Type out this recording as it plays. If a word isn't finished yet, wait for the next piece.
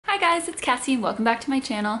guys, it's Cassie and welcome back to my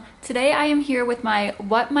channel. Today I am here with my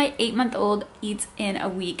what my 8-month-old eats in a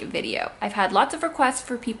week video. I've had lots of requests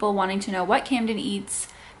for people wanting to know what Camden eats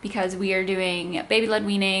because we are doing baby-led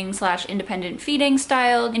weaning / independent feeding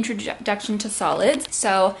style introduction to solids.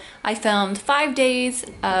 So I filmed 5 days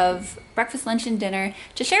of breakfast, lunch, and dinner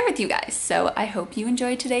to share with you guys. So I hope you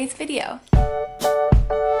enjoy today's video.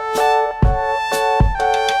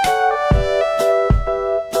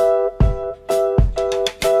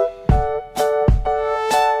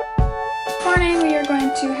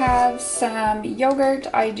 To have some yogurt.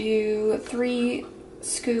 I do 3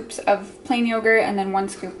 scoops of plain yogurt and then 1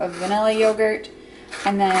 scoop of vanilla yogurt,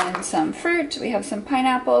 and then some fruit. We have some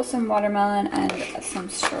pineapple, some watermelon, and some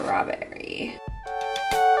strawberry.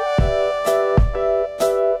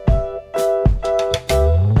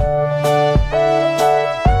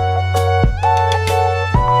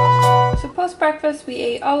 Breakfast, we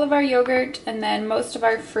ate all of our yogurt and then most of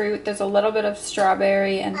our fruit. There's a little bit of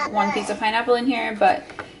strawberry and 1 piece of pineapple in here, but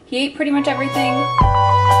he ate pretty much everything.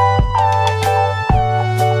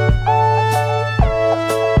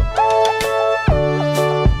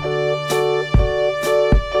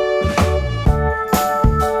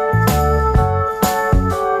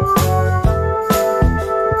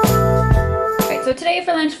 Alright, so today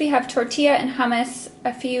for lunch we have tortilla and hummus,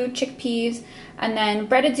 a few chickpeas, and then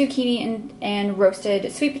breaded zucchini and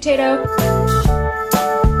roasted sweet potato.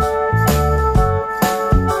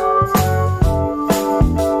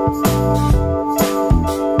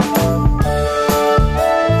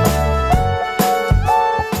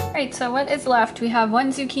 Alright, so what is left? We have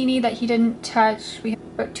 1 zucchini that he didn't touch. We have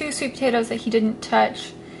about 2 sweet potatoes that he didn't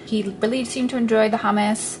touch. He really seemed to enjoy the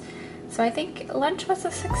hummus. So I think lunch was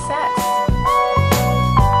a success.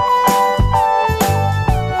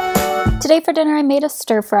 Today for dinner I made a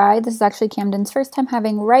stir fry. This is actually Camden's first time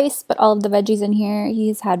having rice, but all of the veggies in here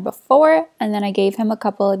he's had before. And then I gave him a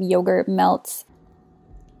couple of yogurt melts.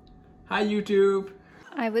 Hi YouTube!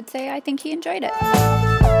 I would say I think he enjoyed it.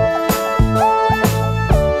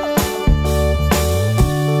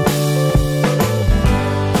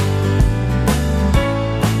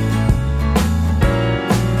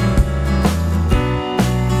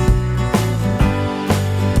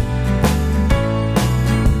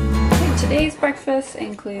 Today's breakfast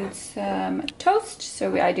includes some toast,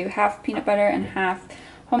 so I do half peanut butter and half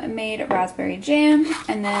homemade raspberry jam,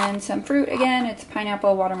 and then some fruit again. It's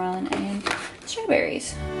pineapple, watermelon, and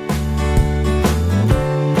strawberries.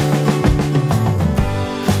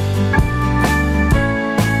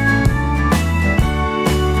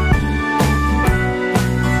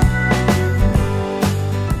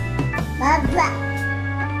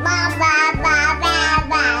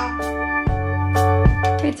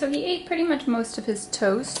 So he ate pretty much most of his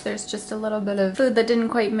toast. There's just a little bit of food that didn't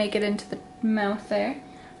quite make it into the mouth there.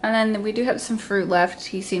 And then we do have some fruit left.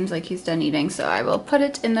 He seems like he's done eating, so I will put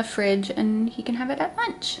it in the fridge and he can have it at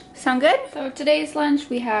lunch. Sound good? So today's lunch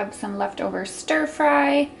we have some leftover stir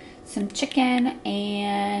fry, some chicken,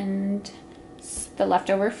 and the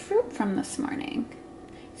leftover fruit from this morning.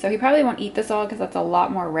 So he probably won't eat this all because that's a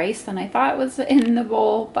lot more rice than I thought was in the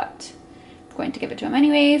bowl, but I'm going to give it to him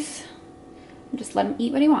anyways. And just let him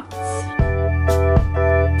eat what he wants.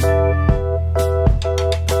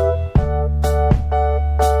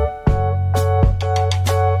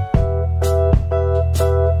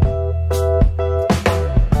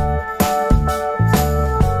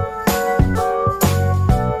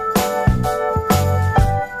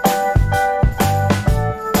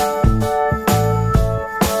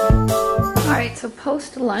 Alright, so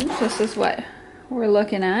post lunch, this is what we're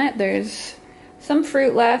looking at. There's some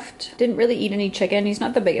fruit left. Didn't really eat any chicken. He's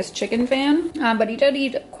not the biggest chicken fan, but he did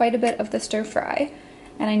eat quite a bit of the stir fry.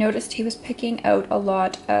 And I noticed he was picking out a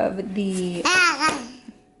lot of the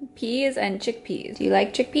peas and chickpeas. Do you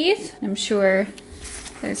like chickpeas? I'm sure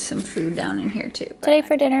there's some food down in here too. Today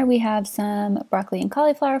for dinner we have some broccoli and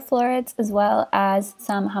cauliflower florets, as well as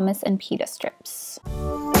some hummus and pita strips.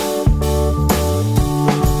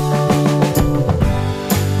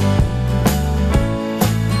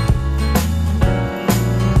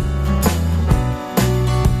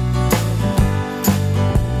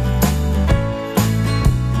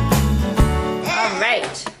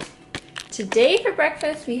 Today for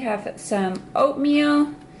breakfast we have some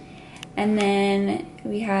oatmeal, and then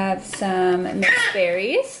we have some mixed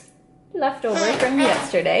berries left over from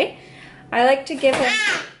yesterday. I like to give him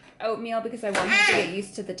oatmeal because I want him to get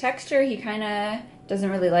used to the texture. He kind of doesn't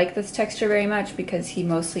really like this texture very much because he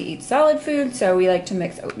mostly eats solid food, so we like to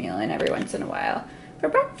mix oatmeal in every once in a while for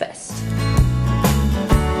breakfast.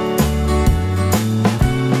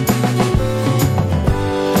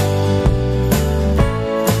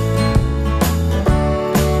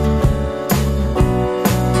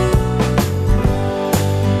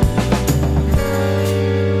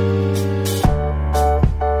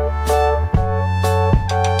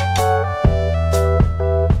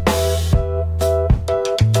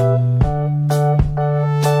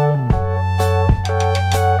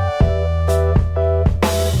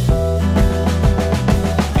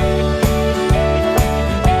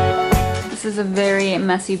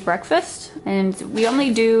 messy breakfast. And we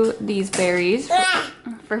only do these berries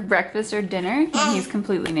for breakfast or dinner. And he's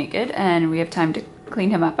completely naked and we have time to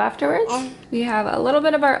clean him up afterwards. We have a little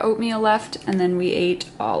bit of our oatmeal left and then we ate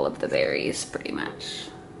all of the berries pretty much.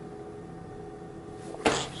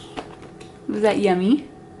 Was that yummy?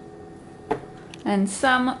 And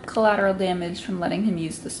some collateral damage from letting him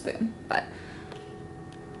use the spoon, but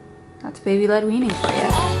that's baby-led weaning for you.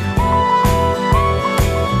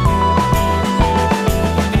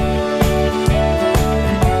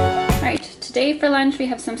 Alright, today for lunch we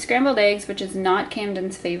have some scrambled eggs, which is not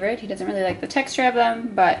Camden's favorite. He doesn't really like the texture of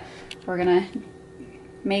them, but we're gonna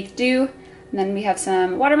make do. And then we have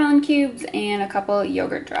some watermelon cubes and a couple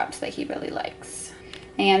yogurt drops that he really likes.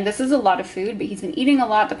 And this is a lot of food, but he's been eating a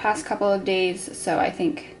lot the past couple of days, so I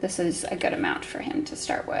think this is a good amount for him to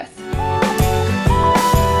start with.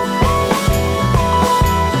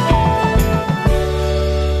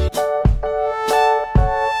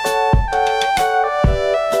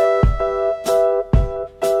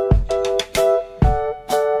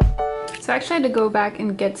 So I actually had to go back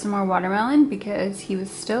and get some more watermelon because he was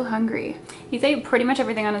still hungry. He's ate pretty much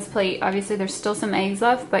everything on his plate. Obviously there's still some eggs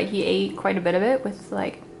left, but he ate quite a bit of it with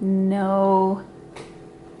like no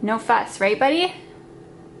fuss, right buddy?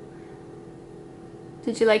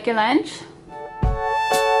 Did you like your lunch?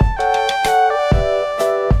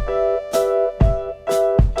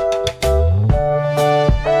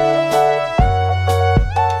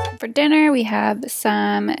 For dinner we have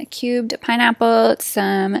some cubed pineapple,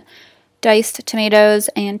 some diced tomatoes,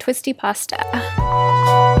 and twisty pasta.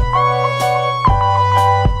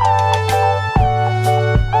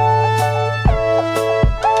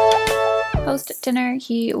 Post dinner,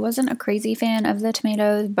 he wasn't a crazy fan of the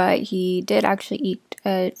tomatoes, but he did actually eat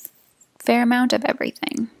a fair amount of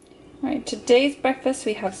everything. Alright, today's breakfast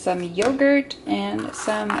we have some yogurt and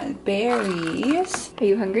some berries. Are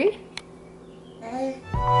you hungry?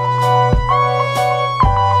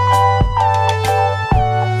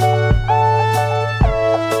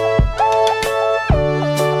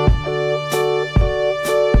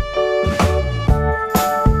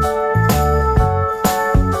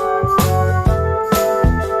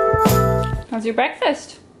 How's your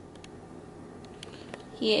breakfast?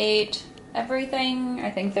 He ate everything.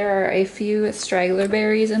 I think there are a few straggler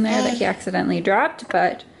berries in there that he accidentally dropped,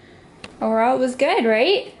 but overall it was good,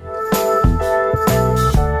 right?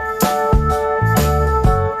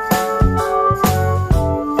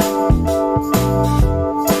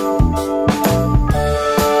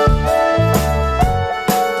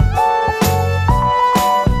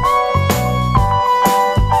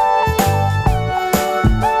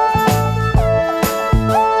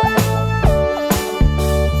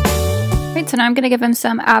 So now I'm going to give him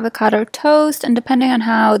some avocado toast, and depending on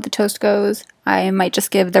how the toast goes, I might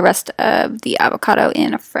just give the rest of the avocado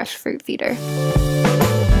in a fresh fruit feeder.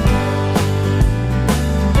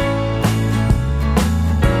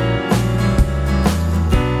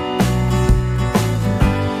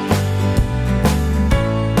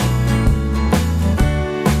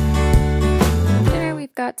 Dinner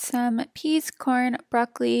we've got some peas, corn,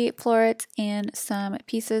 broccoli, florets, and some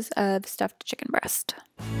pieces of stuffed chicken breast.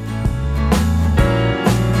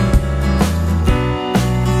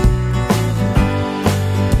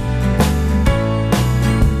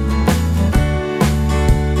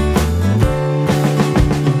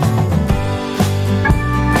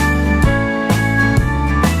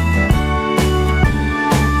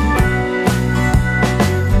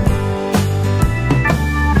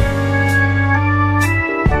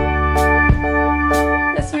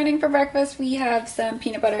 Breakfast we have some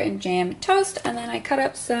peanut butter and jam toast, and then I cut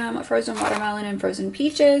up some frozen watermelon and frozen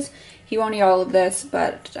peaches. He won't eat all of this,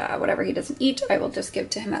 but whatever he doesn't eat I will just give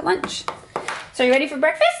to him at lunch. So are you ready for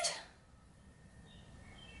breakfast?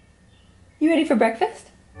 You ready for breakfast?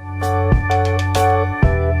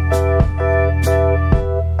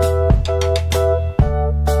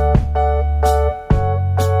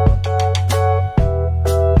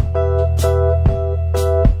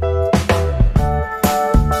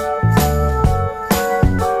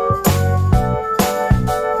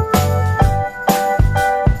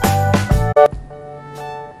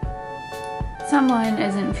 Someone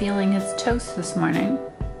isn't feeling his toast this morning.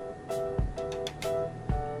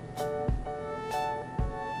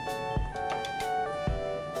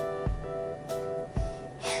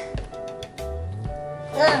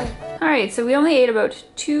 Alright, so we only ate about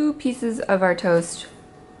 2 pieces of our toast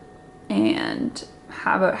and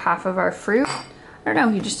about half of our fruit. I don't know,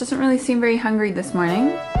 he just doesn't really seem very hungry this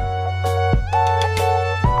morning.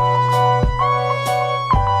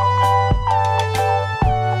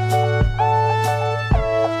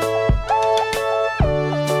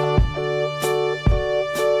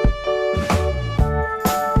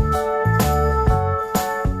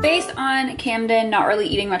 Camden not really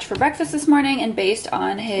eating much for breakfast this morning, and based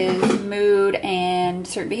on his mood and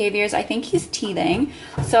certain behaviors, I think he's teething.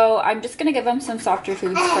 So I'm just gonna give him some softer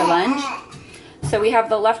foods for lunch. So we have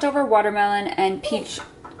the leftover watermelon and peach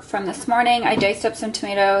from this morning. I diced up some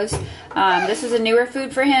tomatoes. This is a newer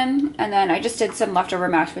food for him. And then I just did some leftover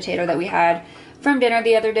mashed potato that we had from dinner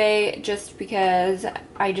the other day, just because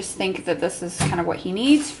I just think that this is kind of what he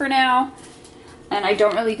needs for now. And I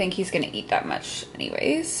don't really think he's gonna eat that much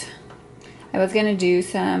anyways. I was gonna do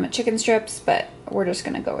some chicken strips, but we're just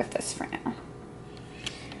gonna go with this for now.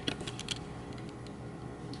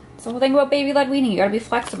 That's the whole thing about baby-led weaning. You gotta be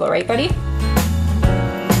flexible, right, buddy?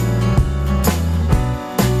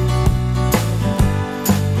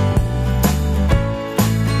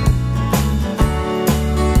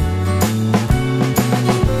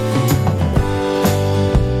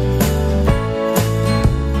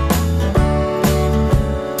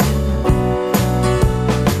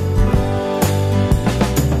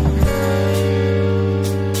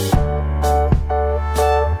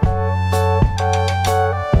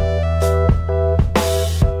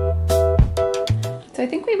 I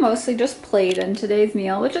think we mostly just played in today's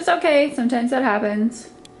meal, which is okay. Sometimes that happens.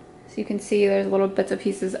 So you can see there's little bits of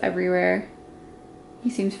pieces everywhere. He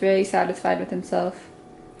seems very satisfied with himself.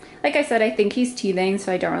 Like I said, I think he's teething,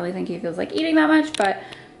 so I don't really think he feels like eating that much, but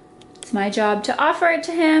it's my job to offer it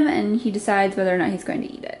to him, and he decides whether or not he's going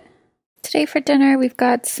to eat it. Today for dinner, we've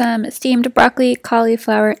got some steamed broccoli,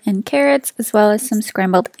 cauliflower, and carrots, as well as some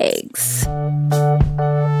scrambled eggs.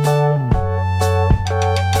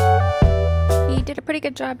 He did a pretty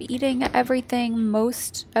good job eating everything.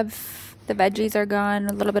 Most of the veggies are gone,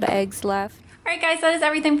 a little bit of eggs left. Alright guys, that is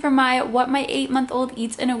everything for my What My 8-Month-Old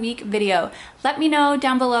Eats in a Week video. Let me know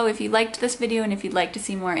down below if you liked this video and if you'd like to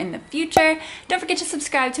see more in the future. Don't forget to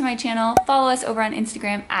subscribe to my channel, follow us over on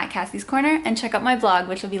Instagram at Cassie's Corner, and check out my blog,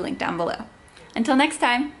 which will be linked down below. Until next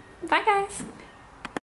time, bye guys!